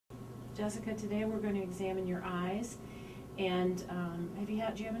Jessica, today we're going to examine your eyes. And do you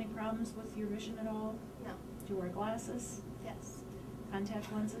have any problems with your vision at all? No. Do you wear glasses? Yes.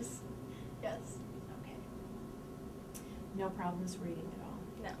 Contact lenses? Yes. Okay. No problems reading at all?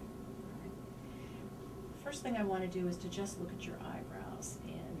 No. All right. First thing I want to do is to just look at your eyebrows.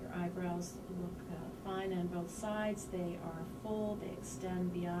 And your eyebrows look fine on both sides. They are full. They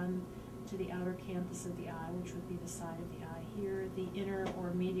extend beyond to the outer campus of the eye, which would be the side of the eye here. The inner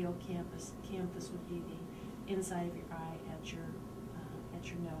or medial campus would be the inside of your eye at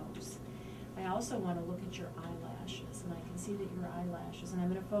your nose. I also want to look at your eyelashes, and I can see that your eyelashes, and I'm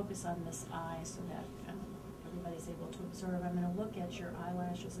going to focus on this eye so that everybody's able to observe. I'm going to look at your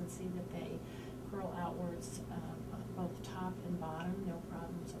eyelashes and see that they curl outwards, both top and bottom, no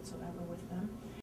problems whatsoever with them.